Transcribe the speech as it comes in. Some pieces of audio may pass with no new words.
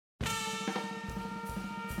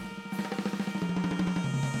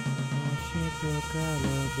We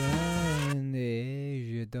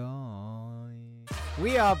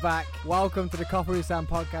are back. Welcome to the Coffee Sound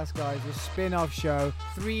Podcast, guys. A spin-off show.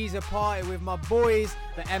 3's a party with my boys,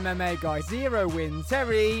 the MMA guys. 0 wins.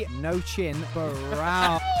 Terry, no chin,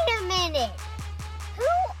 Brown. Wait a minute. Who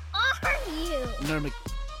are you? Nermic,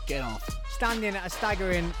 get off. Standing at a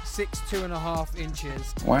staggering 6'2.5"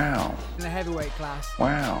 inches. Wow. In the heavyweight class.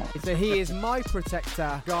 Wow. So he is my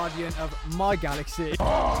protector, guardian of my galaxy. Jeez,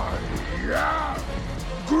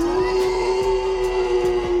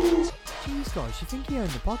 guys, you think he owned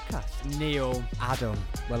the podcast? Neil, Adam,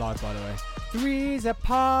 we're live, by the way. 3's a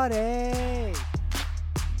party. I'm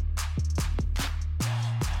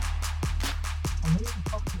really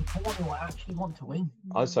fucking Poirier. I actually want to win.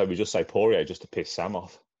 I'd say we just say Poirier just to piss Sam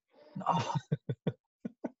off. No.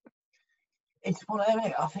 It's one of them,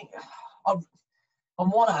 innit? I think on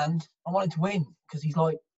one hand, I wanted to win because he's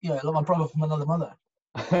like my brother from another mother.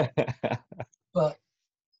 But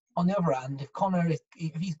on the other hand, if Conor, if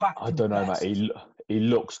he's back, I don't know, mate. He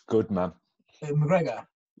looks good, man. McGREGOR.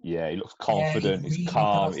 Yeah, he looks confident. He's really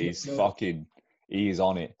calm. He's fucking. He's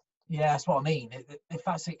on it. Yeah, that's what I mean.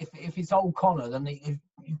 If it's old Conor, then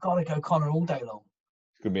you've got to go Conor all day long.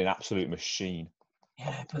 It's gonna be an absolute machine.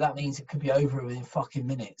 Yeah, but that means it could be over within fucking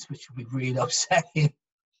minutes, which would be really upsetting.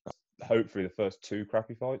 Hopefully, the first 2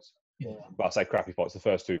 crappy fights. Yeah. Well, I say crappy fights. The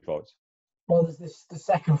first 2 fights. Well, the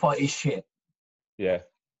second fight is shit. Yeah.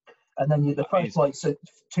 And then the first fight's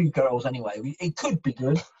 2 girls anyway. It could be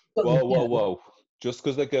good. Whoa. Just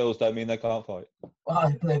because they're girls don't mean they can't fight.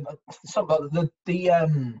 Well, the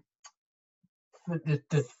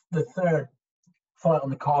third fight on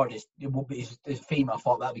the card is a female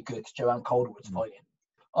fight. That'd be good because Joanne Calderwood's fighting.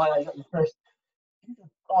 Oh, the first.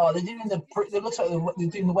 Oh, they're doing it looks like they're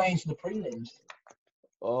doing the weigh-ins for the prelims.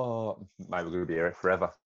 Oh, maybe we're gonna be here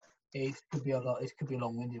forever. It could be a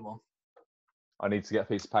long-winded one. I need to get a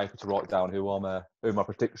piece of paper to write down who my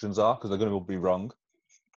predictions are because they're going to all be wrong.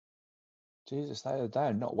 Jesus,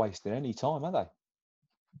 they're not wasting any time, are they?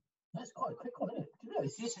 That's quite quick on it. Do you know,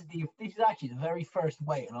 this is actually the very first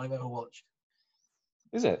weigh-in I've ever watched.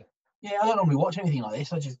 Is it? Yeah, I don't normally watch anything like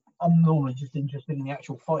this. I'm normally just interested in the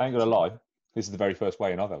actual fight. I ain't gonna lie, this is the very first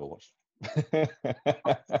weigh-in I've ever watched. God, I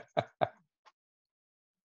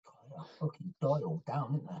fucking died all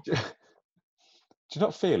down, isn't there? Do you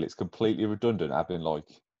not feel it's completely redundant having like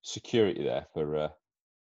security there for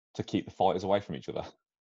to keep the fighters away from each other?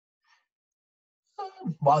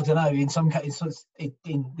 Well, I don't know. In some cases,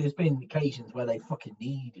 there's been occasions where they fucking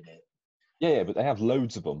needed it. Yeah, but they have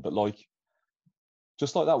loads of them. But like,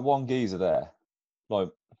 just like that one geezer there, like,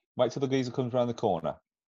 wait till the geezer comes around the corner.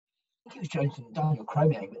 I think it was Jones and Daniel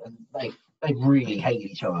Cormier, and they really hated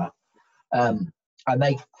each other, and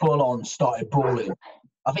they full on started brawling.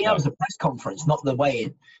 I think that was the press conference, not the weigh-in.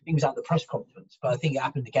 I think it was at the press conference, but I think it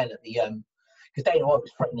happened again at the because Dana White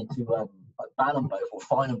was threatening to ban them both or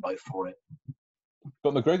fine them both for it.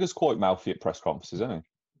 But McGregor's quite mouthy at press conferences, isn't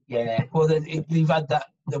he? Yeah, well, they've had that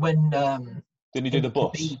when. Didn't he do the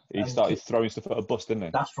bus? He started throwing stuff at a bus, didn't he?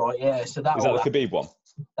 That's right. Yeah. So that is that the Khabib one?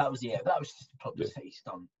 That was That was just a publicity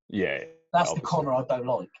stunt. Yeah. That's the Conor I don't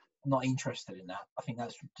like. I'm not interested in that. I think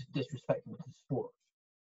that's disrespectful to the sport.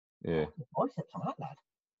 Yeah. Biceps on that lad.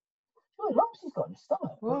 What lumps he's got in his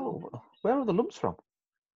stomach? Well, where are the lumps from?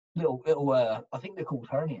 Little. I think they're called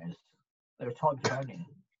hernias. They're a type of hernia.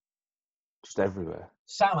 Just everywhere.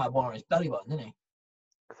 Sam had one on his belly button, didn't he?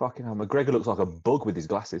 Fucking hell, McGregor looks like a bug with his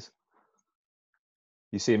glasses.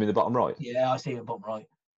 You see him in the bottom right? Yeah, I see him in the bottom right.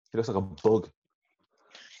 He looks like a bug.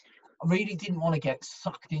 I really didn't want to get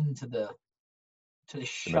sucked into the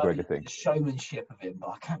McGregor thing. The showmanship of him, but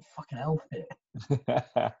I can't fucking help it.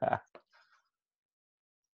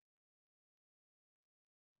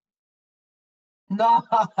 No.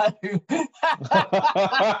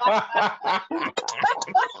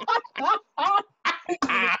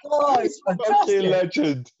 Oh, it's fantastic. Fucking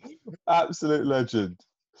legend. Absolute legend.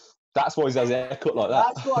 That's why he's had his haircut like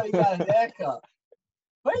that. That's why he got his haircut.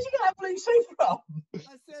 Where's he going to have blue suit from? I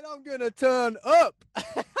said I'm going to turn up.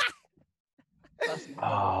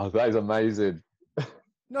 Oh, that is amazing.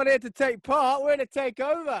 Not here to take part, we're here to take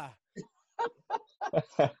over.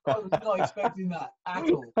 I was not expecting that at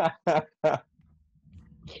all.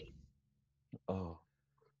 Oh.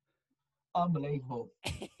 Unbelievable.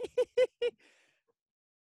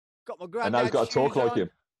 Got my granddad's and now he's got to talk like him.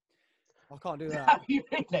 I can't do that.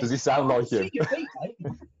 Does he sound like him?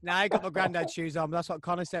 Nah, I got my granddad's shoes on, but that's what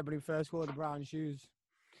Conor said when he first wore the brown shoes.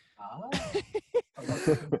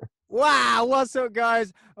 Wow, what's up,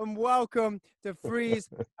 guys? And welcome to 3's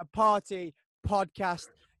a Party podcast.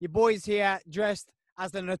 Your boys here dressed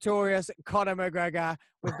as the notorious Conor McGREGOR.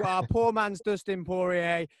 We've got our poor man's Dustin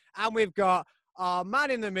Poirier, and we've got our man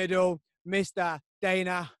in the middle, Mr.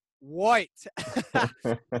 Dana White.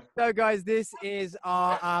 So, guys, this is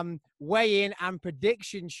our weigh-in and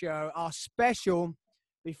prediction show, our special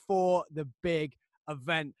before the big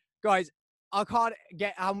event. Guys, I can't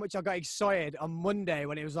get how much I got excited on Monday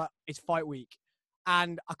when it was like, it's fight week.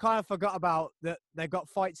 And I kind of forgot about that they got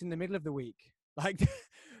fights in the middle of the week. Like,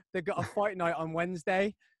 they've got a fight night on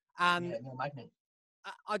Wednesday. And Yeah, no magnet.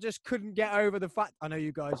 I just couldn't get over the fact. I know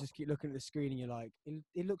you guys just keep looking at the screen and you're like,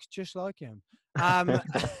 it looks just like him. I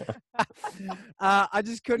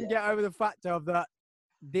just couldn't get over the fact of that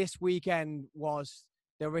this weekend was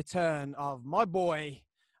the return of my boy,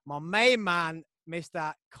 my main man,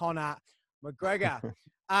 Mr. Conor McGREGOR.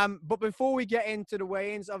 But before we get into the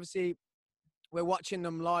weigh-ins, obviously, we're watching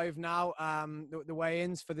them live now, the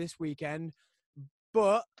weigh-ins for this weekend.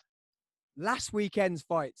 But last weekend's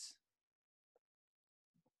fights,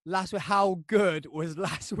 how good was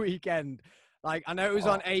last weekend? Like, I know it was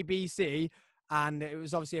on ABC, and it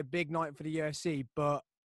was obviously a big night for the UFC, but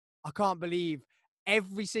I can't believe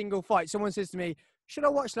every single fight. Someone says to me, should I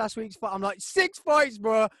watch last week's fight? I'm like, 6 fights,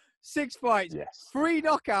 bro. 6 fights. Yes. 3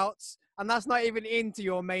 knockouts, and that's not even into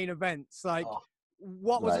your main events. Like,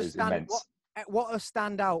 what was what a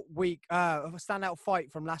standout week, a standout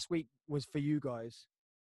fight from last week was for you guys?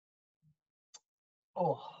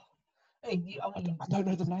 Oh, hey, I mean, I don't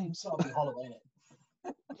know the names. Holloway,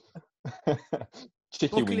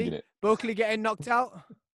 Chicky winging it. Buckley getting knocked out.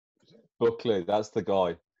 Buckley, that's the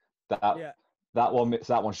guy. That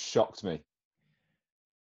one shocked me.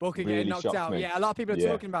 Buckley Really getting knocked out. me. Yeah, a lot of people are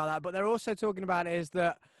talking about that, but they're also talking about it is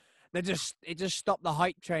that it just stopped the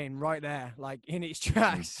hype train right there, like in its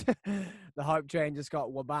tracks. The hype train just got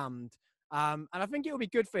wabammed. And I think it would be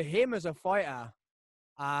good for him as a fighter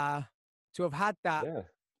to have had that. Yeah.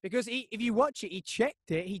 Because if you watch it, he checked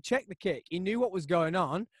the kick. He knew what was going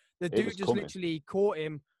on. The dude just literally caught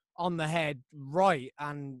him on the head right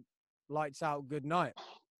and lights out, good night.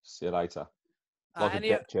 See you later. Like a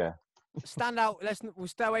deck chair. Stand out. We'll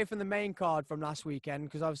stay away from the main card from last weekend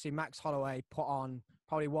because obviously Max Holloway put on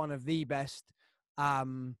probably one of the best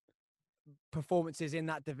performances in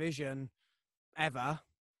that division ever.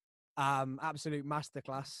 Absolute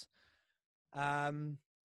masterclass.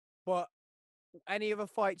 But any other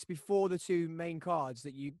fights before the 2 main cards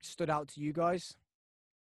that you stood out to you guys?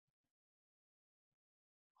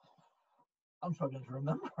 I'm struggling to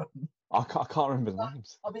remember them. I can't remember the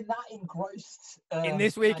names. I've been that engrossed. In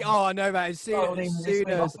this week? Oh, I know that. As soon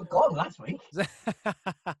as... I forgot last week.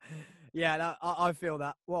 Yeah, I feel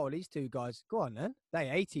that. Well, these 2 guys, go on then. They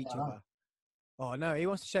hate each other. Oh, no, he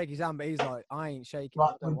wants to shake his hand, but he's like, I ain't shaking.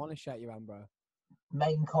 Right, I don't want to shake your hand, bro.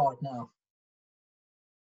 Main card now.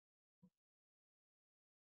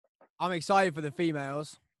 I'm excited for the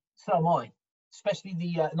females. So am I. Especially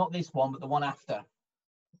the, not this one, but the one after.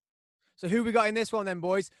 So who we got in this one then,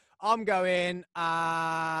 boys? I'm going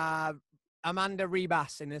Amanda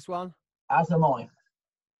Ribas in this one. As am I.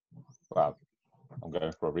 Well, I'm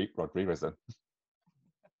going for Rodriguez then.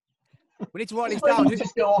 We need to write this down.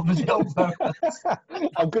 Just go off as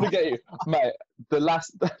I'm gonna get you, mate. The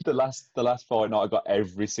last fight night, I got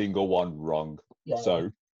every single one wrong. Yeah,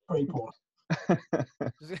 so pretty poor.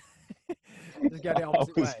 Just get it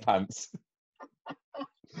opposite way. Pants.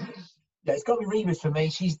 Yeah, it's got to be Ribas for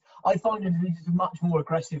me. I find her a much more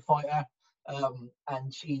aggressive fighter,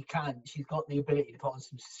 and she's got the ability to put on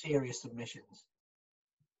some serious submissions.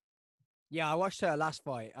 Yeah, I watched her last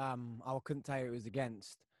fight. I couldn't tell you who it was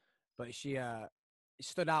against, but she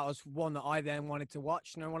stood out as one that I then wanted to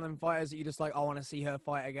watch. You know, one of them fighters that you just like, I want to see her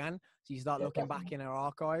fight again. So you start looking back in her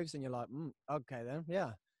archives, and you're like, okay then,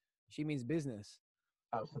 yeah, she means business.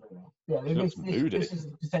 Absolutely. Yeah, this is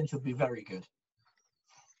the potential to be very good.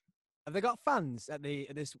 Have they got fans at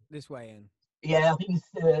this weigh-in? Yeah, I think it's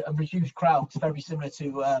a reduced crowd. It's very similar to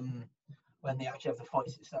when they actually have the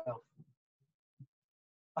fights itself.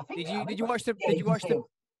 I think. Did you watch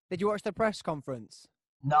the press conference?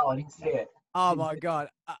 No, I didn't see it. Oh my God,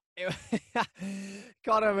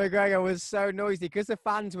 Conor McGREGOR was so noisy because the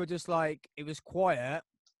fans were just like, it was quiet.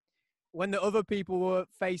 When the other people were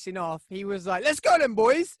facing off, he was like, "Let's go then,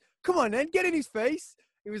 boys! Come on then, get in his face."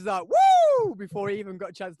 He was like, "Woo!" before he even got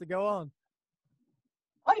a chance to go on.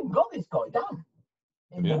 I even got this guy down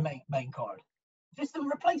in the main card. Just the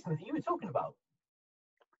replacement that you were talking about.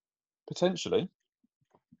 Potentially.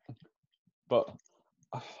 But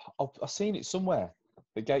I've seen it somewhere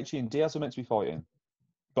that Gaethje and Diaz are meant to be fighting.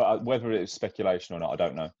 But whether it's speculation or not, I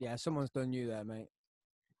don't know. Yeah, someone's done you there, mate.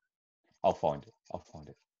 I'll find it.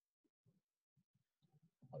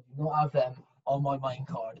 I do not have them on my main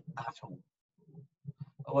card at all.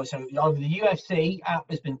 Oh, so either the UFC app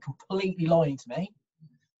has been completely lying to me,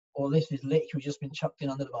 or this has literally just been chucked in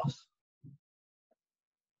under the bus.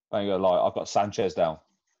 I ain't gonna lie, I've got Sanchez down.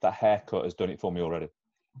 That haircut has done it for me already.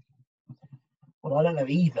 Well, I don't know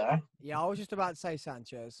either. Yeah, I was just about to say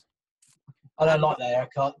Sanchez. I don't like the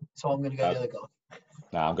haircut, so I'm going to go the other guy.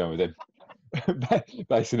 Nah, I'm going with him.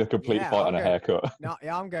 Basing a complete fight on a haircut. No,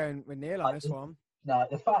 yeah, I'm going with Neil on this one. No,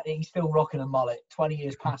 the fact that he's still rocking a mullet 20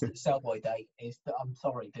 years past its sell-by date is, I'm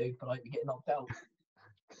sorry, dude, but I hope you get knocked out.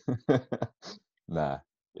 Nah,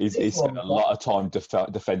 he's spent a lot of time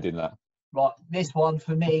defending that. Right, this one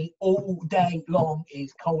for me all day long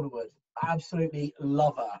is Calderwood. Absolutely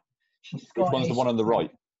love her. She's Scottish. Which one's the one on the right?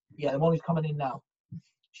 Yeah, the one who's coming in now.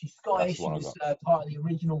 She's Scottish. She was part of the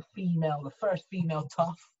original the first female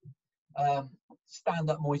tough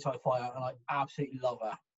stand-up Muay Thai fighter, and I absolutely love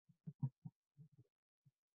her.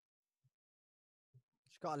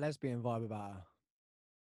 She's got a lesbian vibe about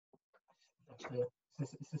her.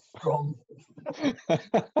 It's a strong...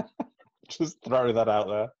 Just throw that out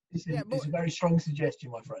there. It's a very strong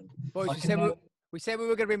suggestion, my friend. Boys, we said we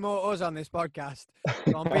were going to be more us on this podcast.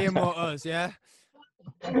 So I'm being more us, yeah?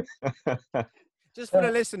 Just for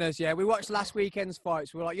the listeners, yeah, we watched last weekend's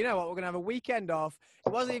fights. We're like, you know what? We're going to have a weekend off.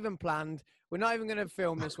 It wasn't even planned. We're not even going to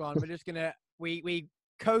film this one. We're just going to... We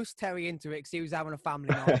coast Terry into it because he was having a family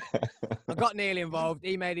night. I got Neil involved.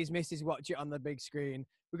 He made his missus watch it on the big screen.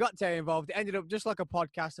 We got Terry involved. It ended up just like a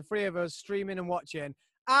podcast, the three of us streaming and watching.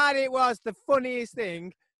 And it was the funniest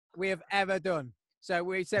thing we have ever done. So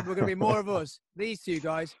we said we're going to be more of us. These two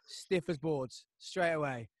guys, stiff as boards, straight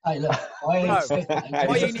away. Hey, look.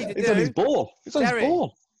 What you need to do... It's on his ball. It's on his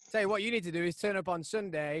ball. Tell you what you need to do is turn up on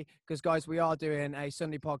Sunday, because, guys, we are doing a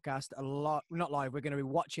Sunday podcast a lot. Not live. We're going to be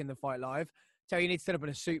watching the fight live. So you need to turn up in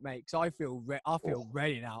a suit, mate, because I feel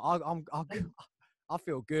ready now. I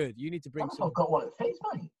feel good. You need to bring some... I've got one that fits,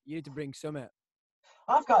 mate. You need to bring some.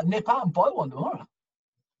 I've got to nip out and buy one tomorrow.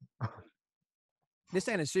 This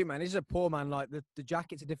ain't a suit, man. This is a poor man. Like the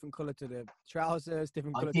jacket's a different colour to the trousers,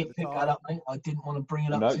 different colour to the top. I did pick that up, mate. I didn't want to bring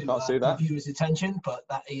it up to viewers' attention, but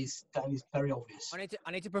that is very obvious.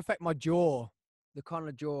 I need to perfect my jaw, the kind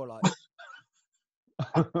of jaw like.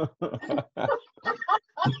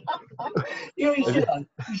 You should have.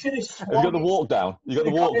 You got the walk down. You got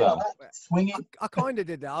the walk down. Swing it. I kind of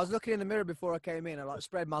did that. I was looking in the mirror before I came in. I like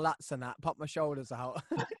spread my lats and that, popped my shoulders out.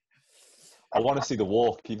 I want to see the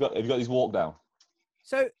walk. Have you got his walk down?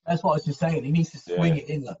 So that's what I was just saying. He needs to swing it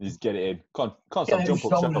in. He's get it in. Can't stop jump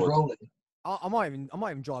up. I might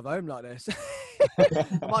even drive home like this.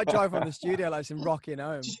 I might drive from the studio like some rocking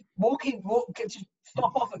home. Just just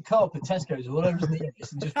stop off at Co-op at Tesco's or whatever's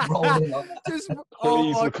nearest and just roll in like that.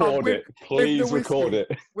 Please record it. Please record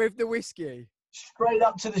it. With the whiskey. Straight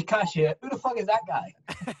up to the cashier. Who the fuck is that guy?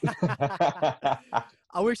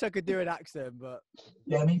 I wish I could do an accent, but...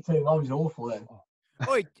 Yeah, me too. I was awful then.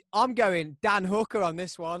 Oi, I'm going Dan Hooker on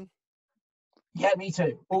this one. Yeah, me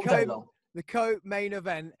too. All day long. The co-main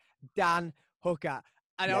event, Dan Hooker.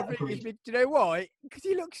 And do you know why? Because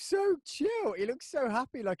he looks so chill. He looks so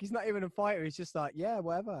happy. Like, he's not even a fighter. He's just like, yeah,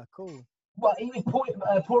 whatever, cool. Well, he was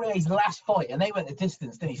Poirier's last fight, and they went the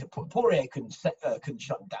distance, didn't he? So Poirier couldn't shut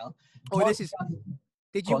him down. Oh,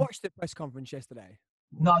 Did you watch the press conference yesterday?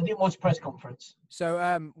 No, I didn't watch the press conference.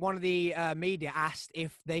 So one of the media asked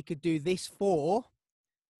if they could do this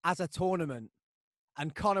as a tournament.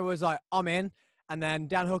 And Conor was like, I'm in. And then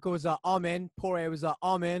Dan Hooker was like, I'm in. Poirier was like,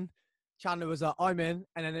 I'm in. Chandler was like, I'm in.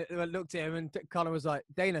 And then it looked at him and Conor was like,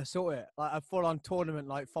 Dana, sort it. Like a full-on tournament,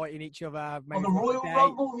 like fighting each other. On the Royal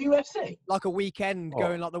Rumble UFC? Like a weekend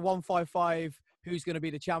going like the 155, who's going to be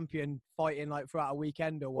the champion, fighting like throughout a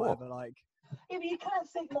weekend or whatever. Like. Yeah, but you can't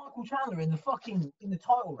stick Michael Chandler in the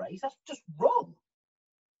title race. That's just wrong.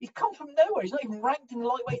 He's come from nowhere. He's not even ranked in the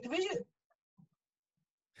lightweight division.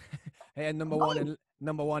 Hey, number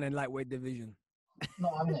one in lightweight division.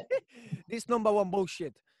 Not having it. This number one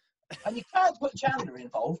bullshit. And you can't put Chandler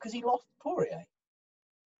involved because he lost Poirier.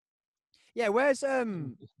 Yeah, where's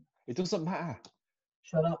It doesn't matter.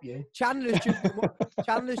 Shut up, you. Chandler's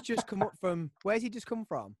just come up from. Where's he just come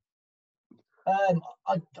from? I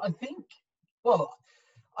think. Well,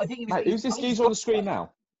 I think. Who's this geezer on the screen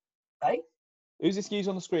now? Hey. Who's this geezer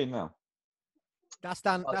on the screen now? That's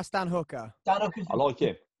Dan Hooker. Dan Hooker. I like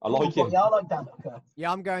him. Yeah, I like Dan Hooker.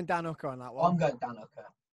 Yeah, I'm going Dan Hooker on that one. I'm going Dan Hooker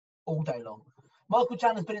all day long. Michael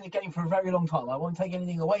Chandler's been in the game for a very long time. I won't take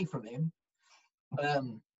anything away from him.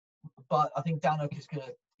 But I think Dan Hooker's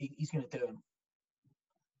he's gonna do him.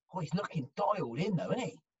 Oh, he's looking dialed in though, isn't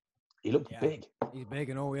he? He looked big. He's big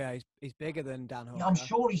and all, yeah. He's bigger than Dan Hooker. Yeah, I'm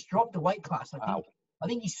sure he's dropped the weight class. I think I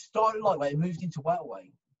think he started lightweight and moved into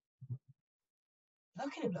welterweight.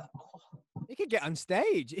 Look at him, look. Oh, He could get on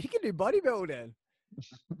stage. He could do bodybuilding.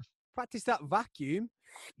 Practice that vacuum,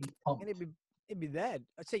 he's and pumped. it'd be there.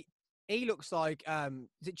 I see. He looks like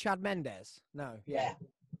is it Chad Mendes? No. Yeah.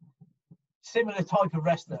 Similar type of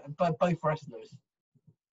wrestler, but both wrestlers.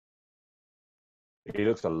 He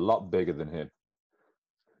looks a lot bigger than him.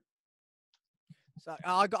 So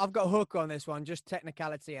I've got a hook on this one, just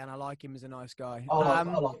technicality, and I like him as a nice guy. I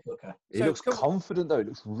like Booker. He So, looks confident, though. He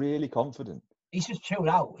looks really confident. He's just chilled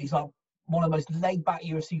out. He's like one of the most laid-back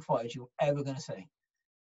UFC fighters you're ever going to see.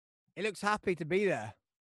 He looks happy to be there.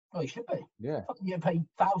 Oh, he should be. Yeah. Fucking get paid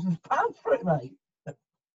thousands of pounds for it, mate. I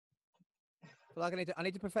feel like I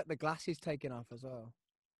need to perfect the glasses taken off as well.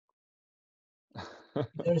 Is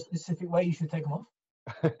there a specific way you should take them off?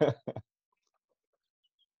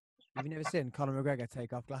 Have you never seen Conor McGregor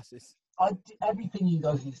take off glasses? Everything he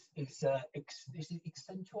does is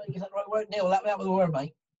accentuate. Is that the right word? Neil, that was the word,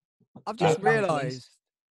 mate. I've just Yeah, realised.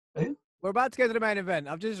 Who? We're about to go to the main event.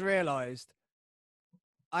 I've just realised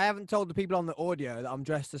I haven't told the people on the audio that I'm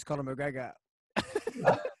dressed as Conor McGregor.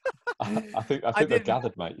 I think they've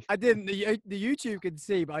gathered, mate. I didn't. The YouTube can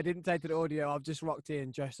see, but I didn't take to the audio. I've just rocked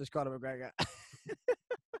in dressed as Conor McGregor.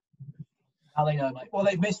 How they know, mate? Well,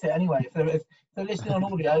 they've missed it anyway. If they're listening on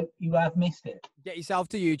audio, you have missed it. Get yourself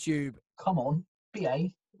to YouTube. Come on,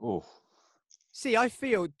 behave. Oof. See, I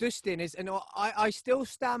feel Dustin is, and I still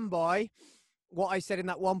stand by what I said in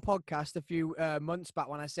that one podcast a few months back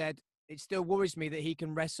when I said it still worries me that he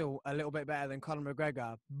can wrestle a little bit better than Conor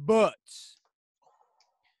McGregor. But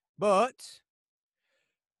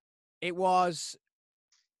it was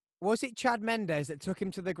it Chad Mendes that took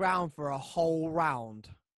him to the ground for a whole round?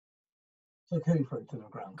 Took who for it to the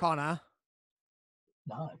ground? Conor.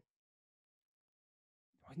 No.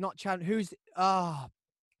 Not Chad. Who did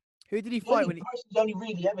he The fight only when he? person who's only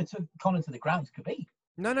really ever took Conor to the ground is Khabib.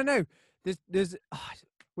 No. There's.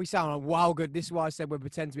 We sound like wow good. This is why I said we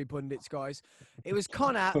pretend to be pundits, guys. It was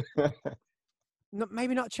Conor. No,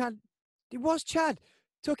 maybe not Chad. It was Chad.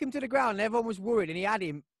 Took him to the ground, and everyone was worried, and he had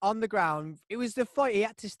him on the ground. It was the fight. He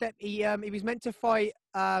had to step. He was meant to fight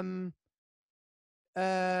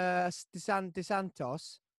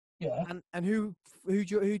DeSantos. Yeah. And who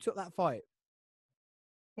took that fight?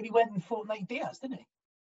 But he went and fought Nate Diaz, didn't he?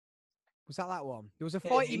 Was that one? There was a Yeah,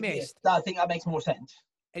 fight he missed, I think that makes more sense.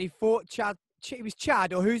 and he fought Chad. It was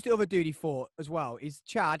Chad, or who's the other dude he fought as well? He's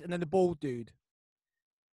Chad, and then the bald dude.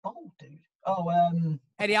 Bald dude. Oh,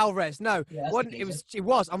 Eddie Alvarez. No, Yeah, that's wasn't, the it geezer.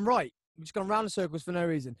 was. I'm right. I'm just gone round in circles for no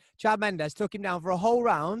reason. Chad Mendes took him down for a whole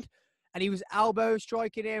round, and he was elbow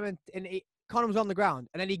striking him, and Conor was on the ground,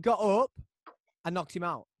 and then he got up and knocked him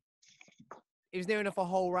out. It was near enough a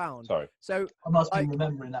whole round. Sorry. So I must be like-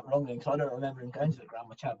 remembering that wrongly because I don't remember him going to the ground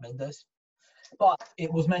with Chad Mendes. But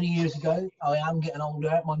it was many years ago. I am getting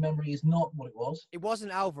older. My memory is not what it was. it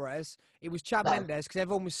wasn't Alvarez. It was Chad No. Mendes because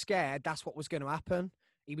everyone was scared. That's what was going to happen.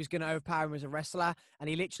 He was going to overpower him as a wrestler, and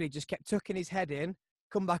he literally just kept tucking his head in,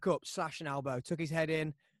 come back up, slash an elbow, took his head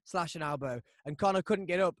in, slash an elbow, and Conor couldn't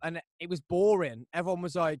get up, and it was boring. Everyone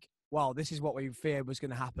was like, "Wow, this is what we feared was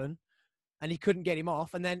going to happen," and he couldn't get him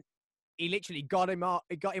off, and then he literally got him off,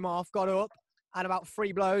 got up, and about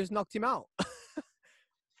 3 blows knocked him out.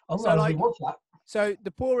 Oh, So, I like- watched that. So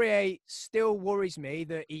the Poirier still worries me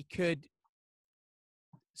that he could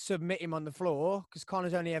submit him on the floor because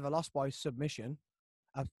Conor's only ever lost by submission,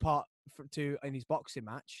 apart to in his boxing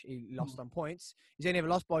match. He lost on points. He's only ever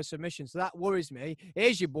lost by submission, so that worries me.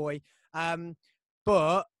 Here's your boy.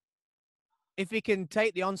 But if he can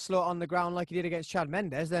take the onslaught on the ground like he did against Chad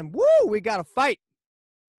Mendes, then woo, we got a fight.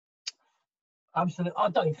 Absolutely. I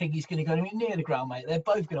don't think he's going to go anywhere near the ground, mate. They're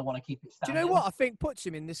both going to want to keep it Do standing. you know what I think puts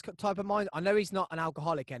him in this type of mind? I know he's not an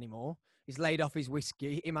alcoholic anymore. He's laid off his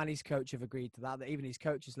whiskey. Him and his coach have agreed to that. That even his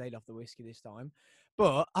coach has laid off the whiskey this time.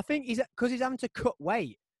 But I think because he's having to cut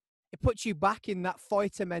weight. It puts you back in that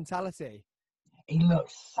fighter mentality. He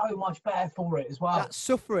looks so much better for it as well. That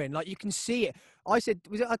suffering, like you can see it. I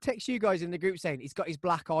text you guys in the group saying he's got his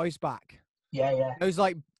black eyes back. Yeah. Those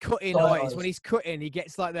like cutting Side eyes. eyes. When he's cutting, he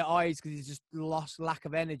gets like their eyes because he's just lost lack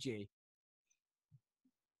of energy.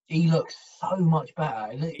 He looks so much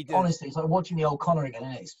better. He does. Honestly, it's like watching the old Conor again,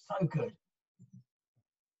 and it's so good.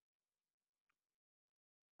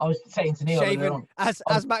 I was saying to Neil earlier Shaven, on,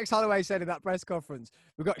 as Max Holloway said in that press conference,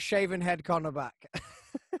 we've got shaven head Conor back.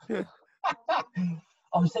 I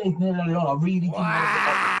was saying to Neil earlier on, I really do want to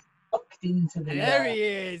Wow. get sucked into There he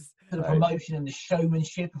is. to the promotion and the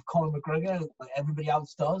showmanship of Conor McGregor, like everybody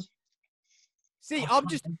else does. See, I I'm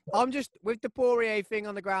can't just with the Poirier thing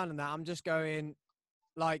on the ground and that. I'm just going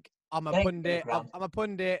like I'm a Thank you, pundit. Grant. I'm a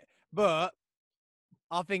pundit, but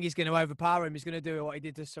I think he's going to overpower him. He's going to do what he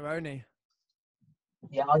did to Cerrone.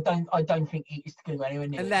 Yeah, I don't think he's going to go anywhere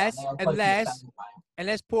near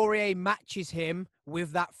Unless Poirier matches him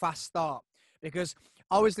with that fast start. Because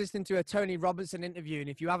I was listening to a Tony Robinson interview, and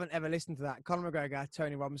if you haven't ever listened to that, Conor McGregor,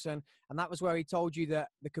 Tony Robinson, and that was where he told you that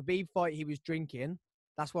the Khabib fight he was drinking.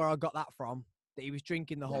 That's where I got that from. That he was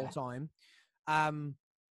drinking the whole time. Hang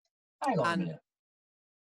on a minute.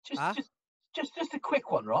 Just a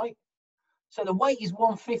quick one, right? So the weight is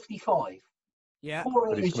 155. Yeah.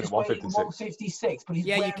 Poirier is just weighing 156, but he's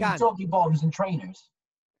wearing doggy bottoms and trainers.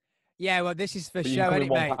 Yeah, well, this is for show, isn't it,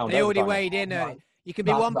 mate? They already weighed in. You can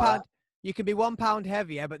be 1 pound. You can be 1 pound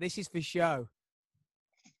heavier, but this is for show.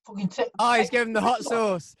 He's giving him the hot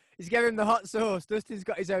sauce. He's giving him the hot sauce. Dustin's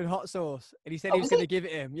got his own hot sauce, and he said he was going to give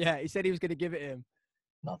it him. Yeah, he said he was going to give it him.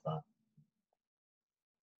 Love that.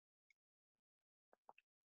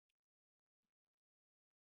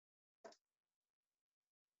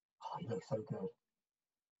 Oh, he looks so good.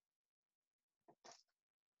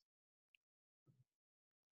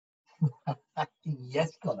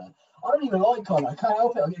 Yes, Connor. I don't even like Connor. I can't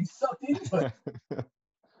help it. I'm getting sucked into it.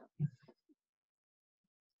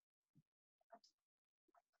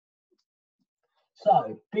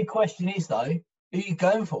 So, big question is, though, who are you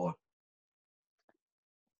going for?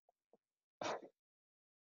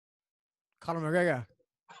 Conor McGregor.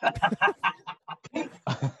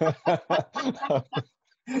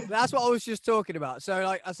 That's what I was just talking about. So,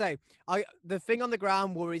 like I say, the thing on the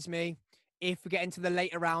ground worries me. If we get into the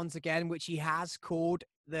later rounds again, which he has called,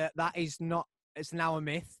 that is not, it's now a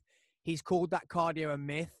myth. He's called that cardio a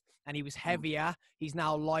myth, and he was heavier. He's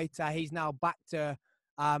now lighter. He's now back to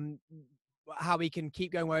how he can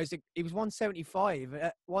keep going. Whereas he was 175,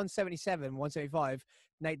 177, 175.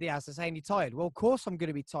 Nate Diaz is saying he's tired. Well, of course I'm going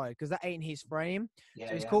to be tired because that ain't his frame. Yeah,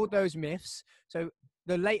 so he's called those myths. So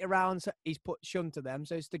the later rounds, he's put shunned to them.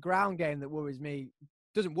 So it's the ground game that worries me.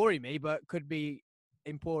 Doesn't worry me, but could be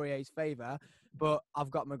in Poirier's favour. But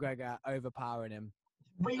I've got McGregor overpowering him.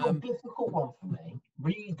 Real difficult one for me.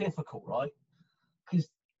 Really difficult, right? Because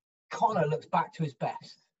Conor looks back to his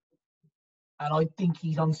best. And I think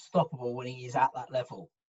he's unstoppable when he is at that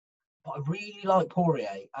level. But I really like Poirier.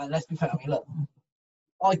 And let's be fair, I mean, look,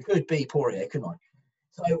 I could be Poirier, couldn't I?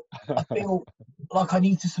 So I feel like I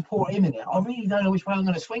need to support him in it. I really don't know which way I'm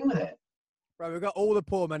going to swing with it. Right, we've got all the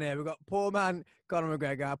poor men here. We've got poor man Conor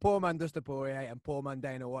McGregor, poor man Dustin Poirier, and poor man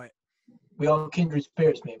Dana White. We are kindred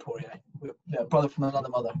spirits, me and Poirier. We're brother from another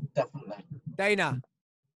mother, definitely. Dana,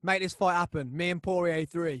 make this fight happen. Me and Poirier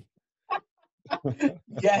 3.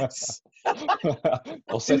 Yes.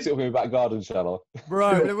 I'll set it up in my back garden, shall I?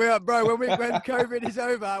 Bro, when COVID is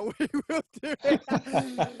over, we will do it.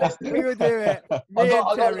 We will do it. Me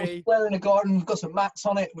and Terry. We're in a garden, we've got some mats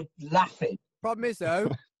on it, we're laughing. Problem is,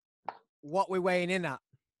 though, what we're weighing in at.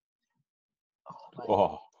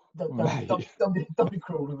 Oh, don't be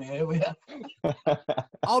cruel to me here, will you?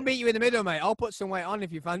 I'll meet you in the middle, mate. I'll put some weight on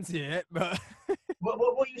if you fancy it. But what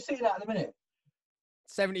are you seeing at the minute?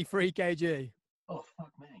 73 kg. Oh,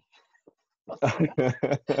 fuck me.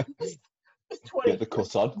 It's 20. Get the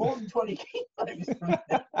cut on. More than 20 kilos.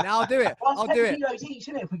 Now I'll do it. I'll do it. 10 kilos each,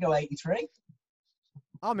 isn't it, if we go 83?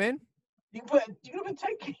 I'm in. You're going to put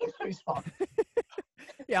 10 kilos on?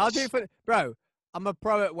 Yeah, I'll do it for... Bro, I'm a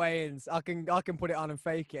pro at weigh-ins. I can put it on and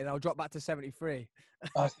fake it, and I'll drop back to 73.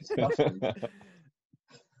 Oh, that's disgusting.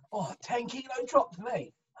 10 kilo drop to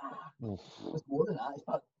me. It's more than that. It's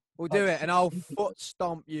about... We'll do it, and I'll foot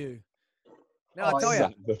stomp you. No, I tell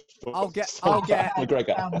you, I'll get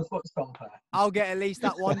McGregor. I'll get at least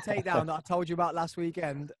that one takedown that I told you about last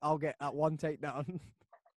weekend. I'll get that one takedown.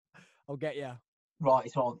 I'll get you. Right,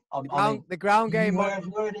 it's on. The ground game. You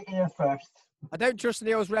heard it here first. I don't trust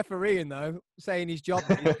Neil's refereeing though, saying his job.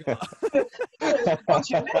 That he's got. What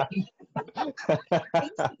you mean?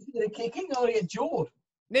 He's kicking. I'm gonna get jawed.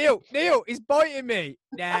 Neil, he's biting me.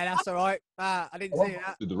 Yeah, that's all right. I didn't see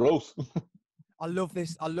that. The rules. I love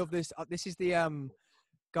this. This is the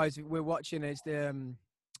guys we're watching. It's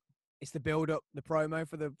the build up, the promo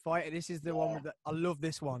for the fight. This is the one with I love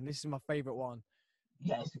this one. This is my favorite one.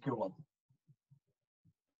 Yeah, it's a good one.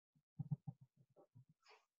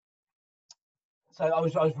 So I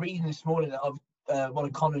was reading this morning of one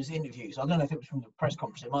of Conor's interviews. I don't know if it was from the press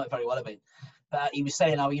conference. It might very well have been. But he was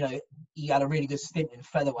saying how he had a really good stint in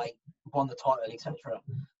featherweight, won the title, etc.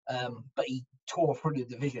 But he tore through the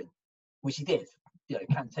division, which he did.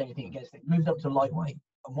 Can't say anything against it. Moved up to lightweight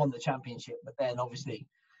and won the championship. But then obviously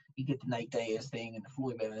he did the Nate Diaz thing and the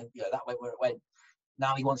Floyd Mayweather. That went where it went.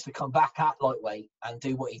 Now he wants to come back at lightweight and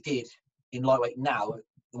do what he did in lightweight now,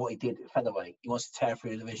 what he did at featherweight. He wants to tear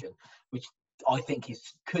through the division, which I think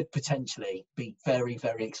could potentially be very,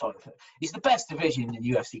 very exciting. It's the best division in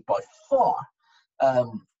the UFC by far.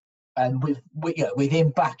 And with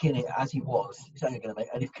him back in it as he was, it's only going to make.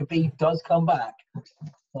 And if Khabib does come back,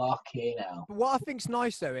 fucking hell. What I think's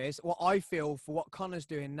nice though is what I feel for what Conor's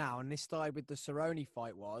doing now, and this started with the Cerrone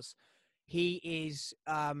fight, was he is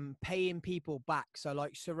paying people back. So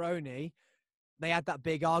like Cerrone, they had that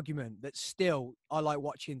big argument that still I like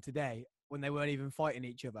watching today when they weren't even fighting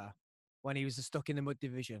each other. When he was stuck in the mud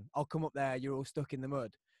division, I'll come up there, you're all stuck in the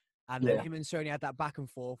mud, and then him and Cerrone had that back and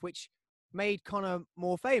forth, which made Conor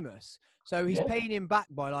more famous. So he's paying him back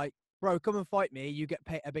by like, bro, come and fight me. You get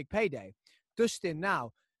a big payday. Dustin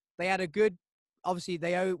now, they had a good. Obviously,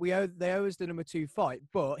 they owe us the number 2 fight,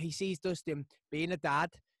 but he sees Dustin being a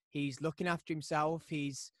dad. He's looking after himself.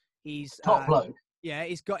 He's Top bloke. Yeah,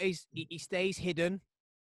 he stays hidden.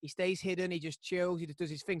 He stays hidden. He just chills. He just does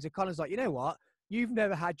his things. And Conor's like, you know what? You've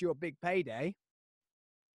never had your big payday,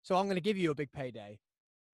 so I'm going to give you a big payday.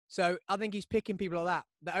 So I think he's picking people like that.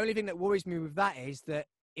 The only thing that worries me with that is that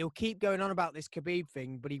he'll keep going on about this Khabib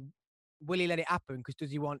thing, but will he let it happen? Because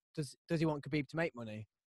does he want Khabib to make money?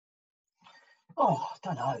 Oh, I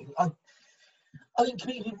don't know. I think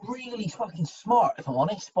Khabib is really fucking smart, if I'm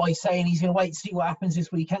honest, by saying he's going to wait to see what happens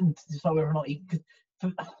this weekend to decide whether or not he could.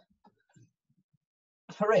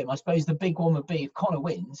 For him, I suppose the big one would be if Conor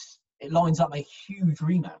wins, it lines up a huge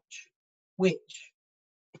rematch, which.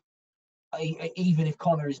 Even if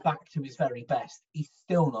Conor is back to his very best, he's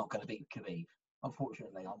still not going to beat Khabib,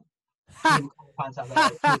 unfortunately. Who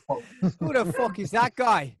the fuck is that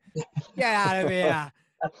guy? Get out of here.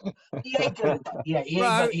 He ain't good. Yeah, he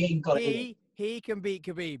ain't got it. He can beat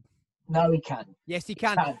Khabib. No, he can. Yes, he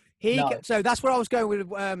can. So that's where I was going with.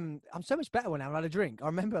 I'm so much better when I had a drink. I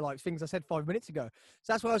remember like things I said 5 minutes ago.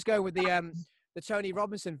 So that's where I was going with the Tony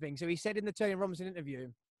Robinson thing. So he said in the Tony Robinson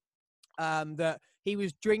interview that he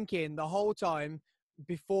was drinking the whole time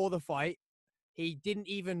before the fight. He didn't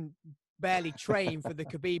even barely train for the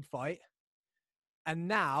Khabib fight. And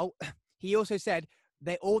now he also said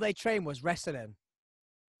all they trained was wrestling.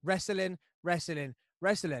 And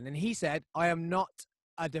he said, I am not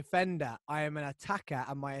a defender. I am an attacker,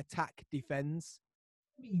 and my attack defends.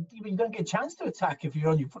 You don't get a chance to attack if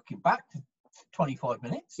you're on your fucking back for 25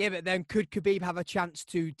 minutes. Yeah, but then could Khabib have a chance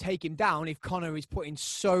to take him down if Conor is putting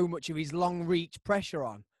so much of his long reach pressure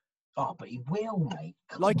on? Oh, but he will, mate.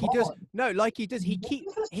 Like he does. No, like he does. He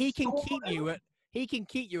can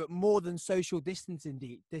keep you at more than social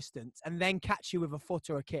distancing distance, and then catch you with a foot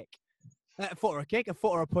or a kick. A foot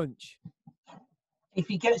or a punch. If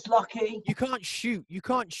he gets lucky. You can't shoot. You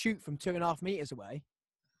can't shoot from 2.5 meters away.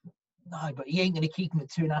 No, but he ain't going to keep him at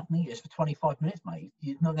 2.5 meters for 25 minutes, mate.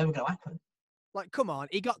 It's not never going to happen. Like, come on.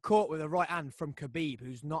 He got caught with a right hand from Khabib,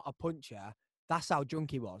 who's not a puncher. That's how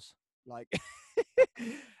drunk he was. Like,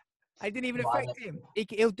 I didn't even affect him.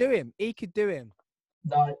 He'll do him. He could do him.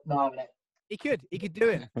 No. He could do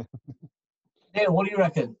him. Neil, what do you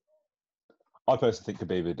reckon? I personally think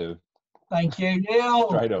Khabib would do. Thank you, Neil.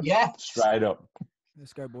 Straight up. Yes. Straight up.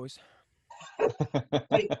 Let's go, boys.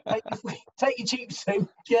 take your cheap suit.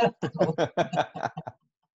 Yeah.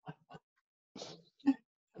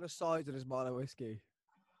 The size of this bottle of whiskey.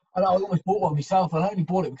 I almost bought one myself. I only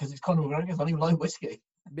bought it because it's Conor McGregor. I don't even like whiskey.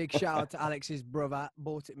 Big shout out to Alex's brother.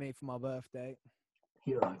 Bought it me for my birthday.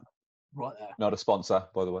 Hero. Right there. Not a sponsor,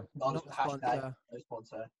 by the way. Not a sponsor. No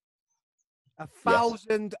sponsor.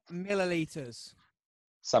 1,000 milliliters.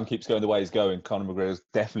 Sam keeps going the way he's going. Conor McGregor's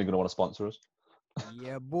definitely going to want to sponsor us.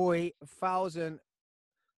 Yeah, boy. 1,000.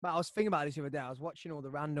 But I was thinking about this the other day. I was watching all the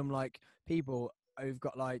random like people who've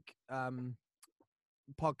got like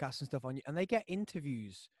podcasts and stuff on you, and they get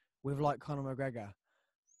interviews with like Conor McGregor.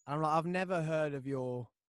 And I'm like, I've never heard of your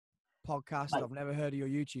podcast. I've never heard of your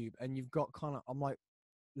YouTube, and you've got Conor. I'm like,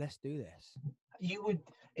 let's do this. You would,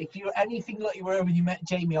 if you're anything like you were when you met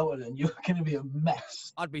Jamie Alton, you're going to be a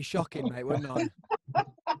mess. I'd be shocking, mate, wouldn't I?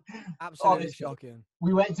 Absolutely honestly, shocking.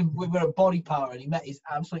 We were at Body Power, and he met his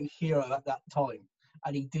absolute hero at that time,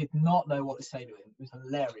 and he did not know what to say to him. It was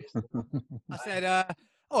hilarious. I said, I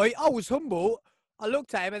was humble. I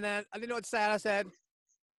looked at him, and then I didn't know what to say, and I said,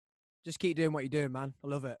 just keep doing what you're doing, man. I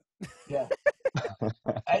love it. Yeah.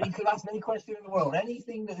 And he could ask any question in the world.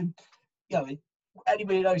 Anything that,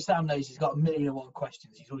 anybody who knows Sam knows he's got 1,000,001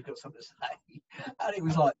 questions. He's always got something to say. And it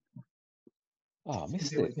was like, oh, I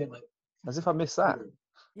missed it. As if I missed that.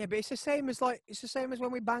 Yeah, but it's the same as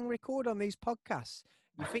when we bang record on these podcasts.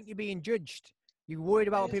 You think you're being judged. You're worried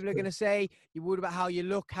about what people are going to say. You're worried about how you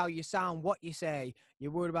look, how you sound, what you say.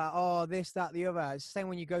 You're worried about, this, that, the other. It's the same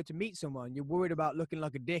when you go to meet someone. You're worried about looking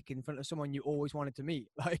like a dick in front of someone you always wanted to meet.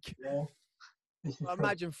 Like, This is true.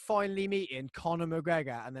 Imagine finally meeting Conor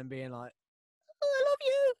McGregor and then being like, "Oh, I love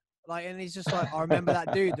you." Like, and he's just like, I remember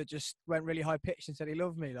that dude that just went really high pitched and said he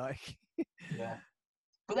loved me. Like, Yeah.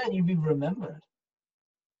 But then you'd be remembered.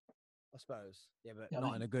 I suppose. Yeah, but Yeah, I not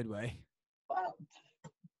mean- in a good way. Well,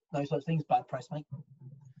 no such things, bad press, mate.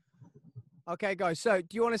 Okay, guys. So,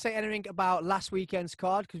 do you want to say anything about last weekend's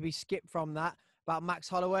card? Because we skipped from that, about Max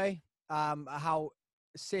Holloway, how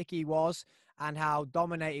sick he was and how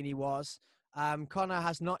dominating he was. Conor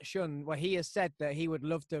has not shunned. Well, he has said that he would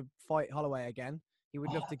love to fight Holloway again. He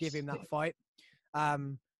would love to give him that sick. fight.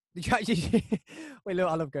 Did you actually? Wait, look,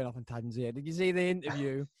 I love going off on tangents here. Did you see the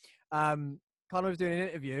interview? Conor was doing an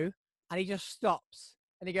interview, and he just stops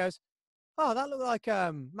and he goes, "Oh, that looked like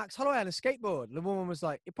Max Holloway on a skateboard." The woman was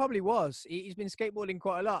like, "It probably was. He's been skateboarding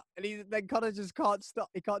quite a lot." And then Conor just can't stop.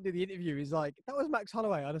 He can't do the interview. He's like, "That was Max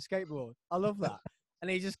Holloway on a skateboard. I love that." And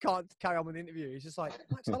he just can't carry on with the interview. He's just like,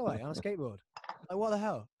 "Max Holloway on a skateboard. Like, what the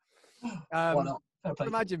hell?" Why not? Fair play.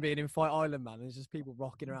 Imagine being in Fight Island, man. There's just people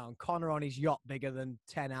rocking around. Conor on his yacht bigger than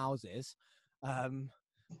 10 houses. And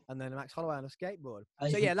then Max Holloway on a skateboard.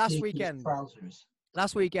 And So, his yeah, last ridiculous trousers.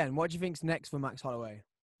 what do you think's next for Max Holloway?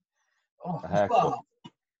 Oh, A haircut. well,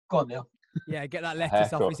 go on, Neil. Yeah, get that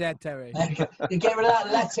lettuce off haircut. his head, Terry. You get rid of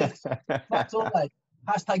that lettuce. That's all right.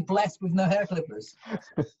 Hashtag blessed with no hair clippers.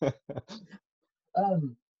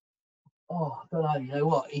 Oh, I don't know. You know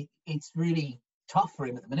what? It's really tough for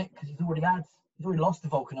him at the minute because he's already lost to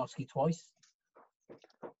Volkanovski twice.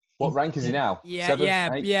 What rank is he now? Yeah, 7,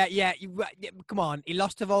 yeah, 8? yeah. Come on, he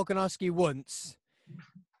lost to Volkanovski once.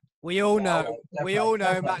 We all know. Fair We play, all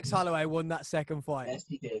fair know play. Max Holloway won that second fight. Yes,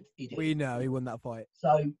 he did. He did. We know he won that fight.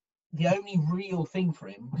 So the only real thing for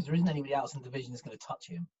him, because there isn't anybody else in the division that's going to touch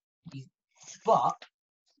him. But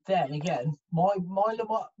then again, my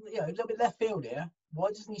little bit left field here. Why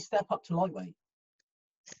doesn't he step up to lightweight?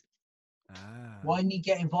 Why didn't he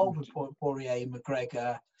get involved with Poirier,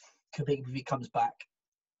 McGregor, Khabib if he comes back?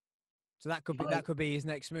 So that could be his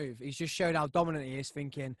next move. He's just showed how dominant he is,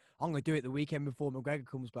 thinking, "I'm going to do it the weekend before McGregor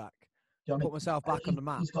comes back. Do you know what I Put mean? myself back on the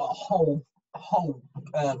map." He's got a whole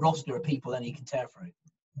roster of people then he can tear through.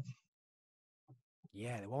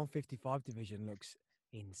 Yeah, the 155 division looks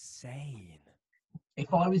insane.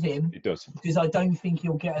 If I was him, It does. because I don't think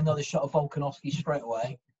he'll get another shot of Volkanovski straight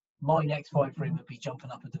away, my next fight for him would be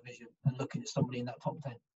jumping up a division and looking at somebody in that top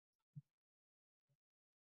 10.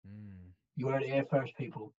 You heard it here first,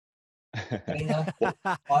 people. Dana,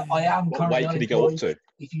 I am What currently weight can he go up unemployed. to?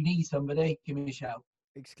 If you need somebody, give me a shout.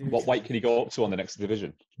 Exclusive. What weight can he go up to on the next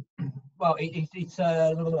division? Well, it's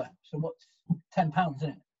so what's £10, isn't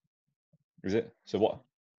it? Is it? So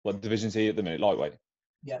what division is he at the minute? Lightweight.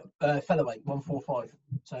 Yeah, featherweight 145.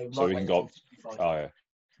 So So he lightweight can go up. 165. Oh yeah.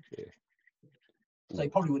 So he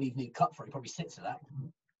probably wouldn't even need cut for it. He probably sits at that.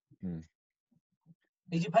 Hmm.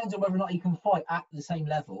 It depends on whether or not he can fight at the same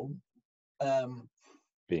level.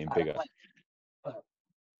 Being at bigger. weight. But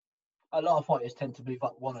a lot of fighters tend to move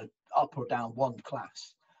up or down one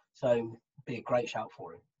class. So be a great shout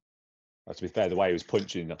for him. Well, to be fair, the way he was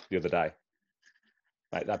punching the other day,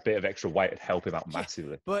 like that bit of extra weight would help him out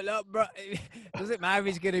massively. But look, bro, does it matter if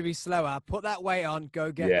he's going to be slower? Put that weight on.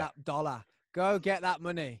 Go get that dollar. Go get that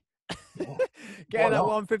money. Yeah. Get in that not?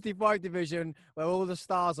 155 division where all the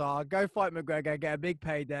stars are. Go fight McGregor. Get a big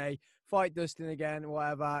payday. Fight Dustin again.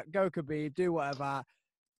 Whatever. Go Khabib. Do whatever.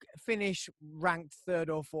 Finish ranked 3rd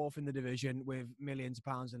or 4th in the division with millions of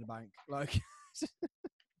pounds in the bank. Like.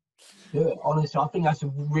 Do it. Honestly, I think that's a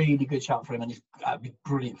really good shout for him, and that'd be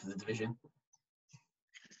brilliant for the division.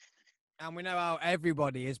 And we know how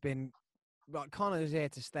everybody has been. Well, Conor's here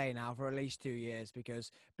to stay now for at least 2 years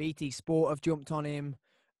because BT Sport have jumped on him,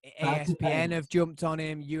 That ESPN depends. have jumped on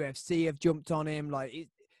him, UFC have jumped on him. Like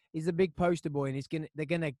he's a big poster boy, and they're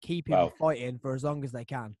gonna keep him Well- fighting for as long as they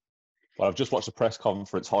can. Well, I've just watched the press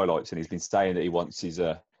conference highlights, and he's been saying that he wants his.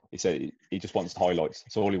 He said he just wants highlights.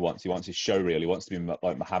 That's all he wants. He wants his show reel. He wants to be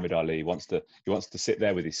like Muhammad Ali. He wants to sit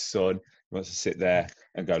there with his son. He wants to sit there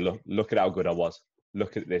and go, look at how good I was.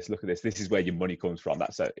 Look at this. Look at this. This is where your money comes from.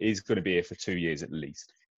 He's going to be here for 2 years at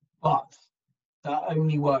least. But that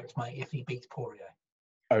only works, mate, if he beats Poirier.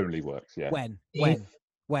 Only works, yeah. When? If-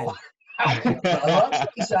 When? I won't upset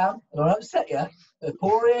you, Sam. I won't upset you. If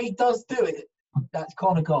Poirier does do it, that's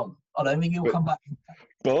kind of gone. I don't think he'll come back.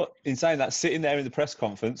 But in saying that, sitting there in the press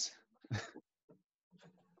conference,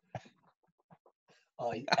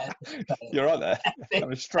 you're right there.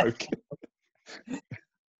 Having a stroke.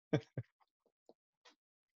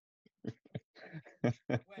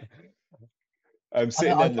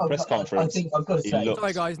 Sitting there in the press conference, I think I've got to he say, looked-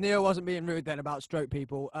 Sorry, guys. Neil wasn't being rude then about stroke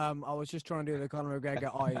people. I was just trying to do the Conor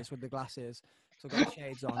McGregor eyes with the glasses, so I got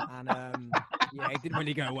shades on, and Yeah, it didn't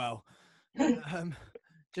really go well.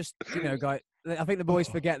 Just, guys, I think the boys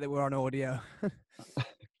forget that we're on audio.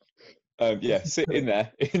 Yeah, sitting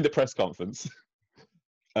there in the press conference,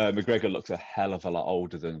 McGregor looks a hell of a lot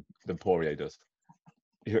older than Poirier does.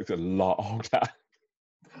 He looks a lot older.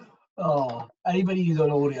 Oh, anybody who's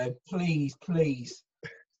on audio, please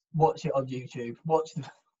watch it on YouTube. Watch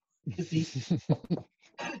the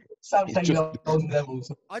Sam's taking on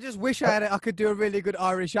levels. I just wish I could do a really good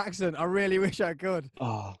Irish accent. I really wish I could.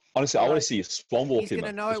 Oh, honestly, I want to see you swan walking. He's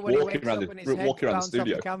gonna know Just it when he walking wakes around up and his head walking around the bounces off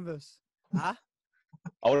studio. the canvas. Huh?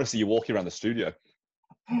 I want to see you walking around the studio.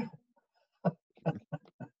 I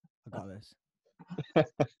got this.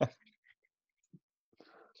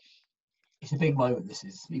 It's a big moment. This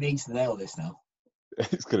is. He needs to nail this now.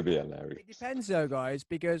 It's going to be hilarious. It depends though, guys,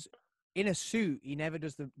 because in a suit he never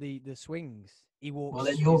does the swings. He walks. Well,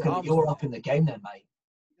 then his arms you're up. up in the game, then, mate.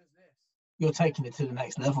 He does this. You're taking it to the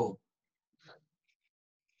next level.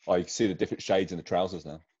 Oh, you can see the different shades in the trousers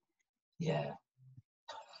now. Yeah.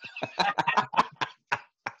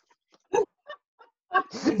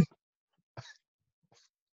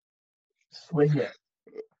 Swing it.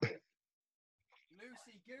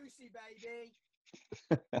 Loosey goosey, baby.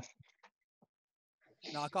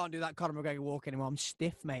 No, I can't do that Conor McGregor walk anymore. I'm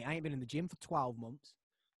stiff, mate. I ain't been in the gym for 12 months.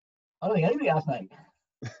 I don't think anybody has, mate.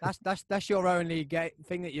 That's your only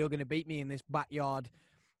thing that you're going to beat me in this backyard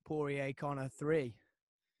Poirier Conor 3.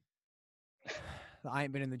 I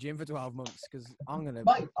ain't been in the gym for 12 months because I'm going to...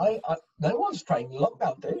 Mate, no one's training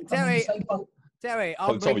lockdown, dude. Terry, I'm in the same boat. Terry,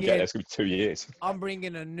 By the time we get there, it's going to be 2 years. I'm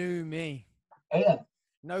bringing a new me. Yeah.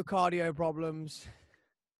 No cardio problems.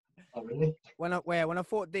 Oh, really? When I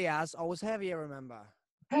fought Diaz, I was heavy, I remember.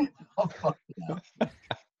 Oh, fuck yeah.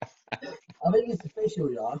 I think it's official,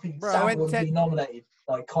 you know. I think Bro, Sam will be nominated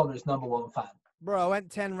by Conor's #1 fan. Bro, I went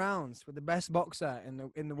 10 rounds with the best boxer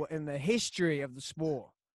in the history of the sport.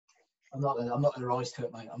 I'm not gonna rise to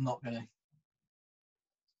it, mate. I'm not gonna.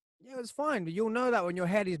 Yeah, it's fine, but you'll know that when your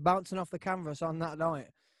head is bouncing off the canvas on that night.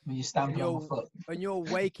 When you stand on my foot. And you're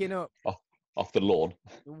waking up. Off the lawn.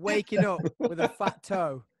 You're waking up with a fat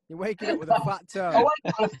toe. You're waking up with a fat toe. I wake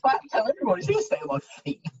up with a fat toe. Everybody's gonna stay on my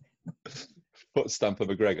feet. Foot stamp of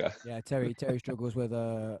McGregor. Yeah, Terry struggles with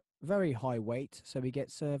a very high weight, so he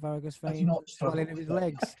gets varicose Does he veins not swelling struggle of his with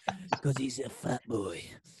legs because he's a fat boy.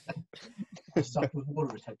 I suffer with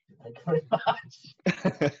water retention. Thank you very much.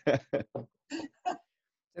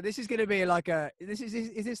 So this is going to be like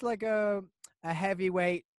is this like a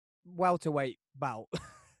heavyweight welterweight bout?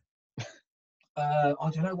 I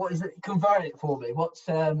don't know, what is it? Convert it for me. What's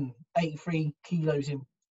 83 kilos in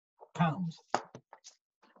pounds?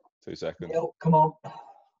 2 seconds. Yeah, come on.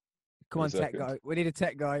 Come on, 2 tech seconds. guy. We need a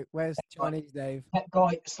tech guy. Where's Chinese Dave? Tech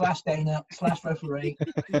guy / Dana / referee.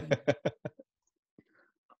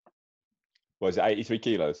 What is it, 83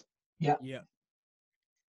 kilos? Yeah.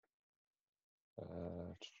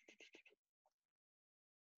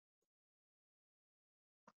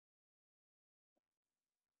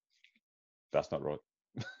 That's not right.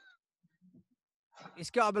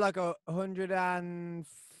 It's got to be like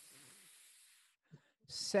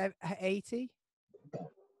 180.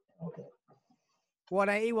 Okay.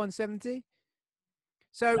 180, 170.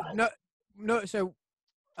 So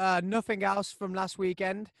nothing else from last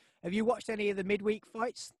weekend. Have you watched any of the midweek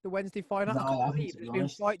fights? The Wednesday final? No, I haven't, There's to be been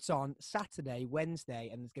honest. fights on Saturday, Wednesday,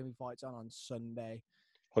 and there's going to be fights on Sunday.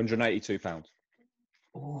 182 pounds.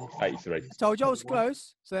 Ooh. 83. I told you I was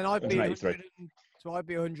close. So then I'd be 183. So I'd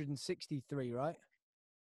be 163, right?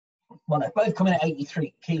 Well, they're both coming at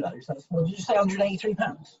 83 kilos. That's, what did you say, 183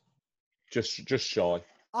 pounds? Just shy.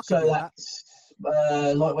 I could So do that. that's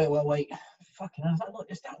lightweight, welterweight. Fucking hell,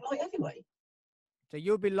 is that light heavyweight? So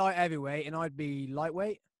you'll be light heavyweight and I'd be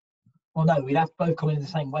lightweight? Well, no, we'd have to both come in the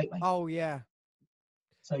same weight, mate. Oh, yeah.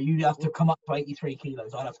 So you'd have to come up to 83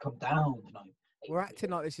 kilos. I'd have to come down to 83. We're acting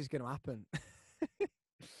like this is going to happen.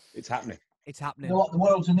 It's happening. It's You happening. know what? The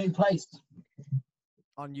world's a new place.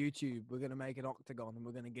 On YouTube, we're going to make an octagon and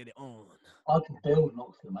we're going to get it on. I can build an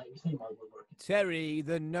octagon, mate. You see my woodworking. Terry,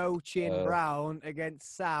 the no-chin Brown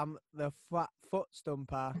against Sam, the fat foot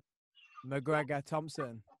stumper, McGregor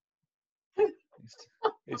Thompson.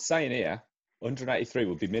 It's saying here 183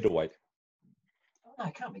 would be middleweight. Oh, no,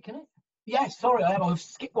 it can't be, can it? Yeah, sorry, I've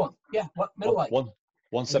skipped one. Yeah, what, middleweight.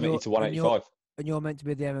 170 to 185. And you're meant to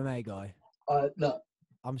be the MMA guy. Look,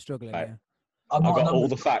 I'm struggling Right. here. I'm I've not got all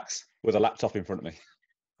the facts with a laptop in front of me.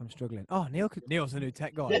 I'm struggling. Oh, Neil's the new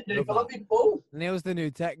tech guy. Yeah, dude, Love I've that. been ball. Neil's the new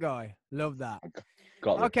tech guy. Love that.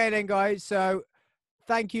 Got them. Okay then, guys. So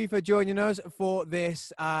thank you for joining us for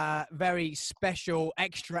this very special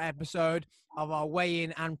extra episode of our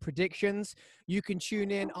weigh-in and predictions. You can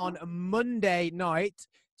tune in on Monday night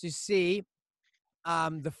to see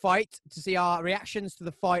the fight, to see our reactions to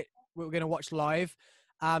the fight we're going to watch live.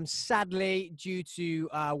 Sadly, due to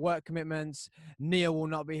work commitments, Neil will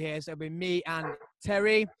not be here, so it'll be me and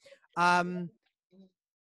Terry. So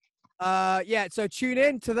tune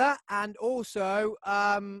in to that. And also,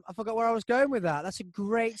 I forgot where I was going with that. That's a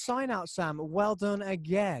great sign out, Sam. Well done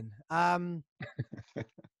again. To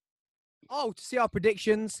see our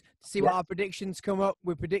predictions, to see what our predictions come up.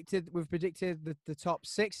 We've predicted the top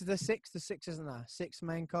six. Is there six? The six isn't there? Six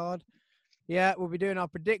main card. Yeah, we'll be doing our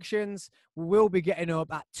predictions. We will be getting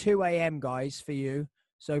up at 2 a.m. guys for you.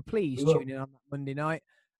 So please tune in on that Monday night.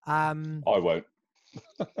 I won't.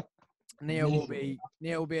 Neil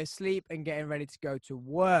will be asleep and getting ready to go to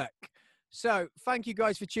work. So thank you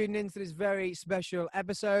guys for tuning in to this very special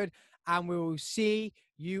episode, and we will see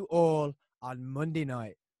you all on Monday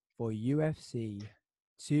night for UFC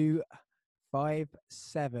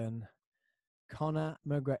 257. Conor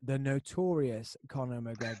McGregor, the notorious Conor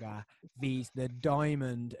McGregor, vs the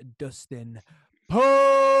Diamond Dustin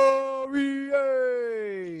Poirier.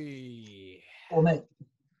 Oh, mate.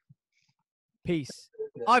 Peace.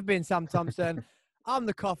 I've been Sam Thompson. I'm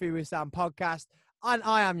the Coffee with Sam podcast, and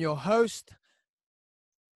I am your host.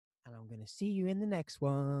 And I'm going to see you in the next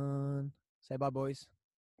one. Say bye, boys.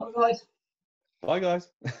 Bye, guys. Bye,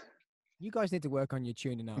 guys. You guys need to work on your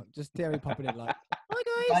tuning out. Just Terry popping it like, bye, guys.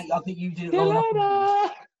 Mate, I think you did it long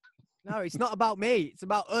enough. No, it's not about me. It's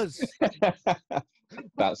about us.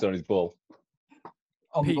 That's on his ball.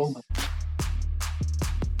 On the ball, Peace. mate.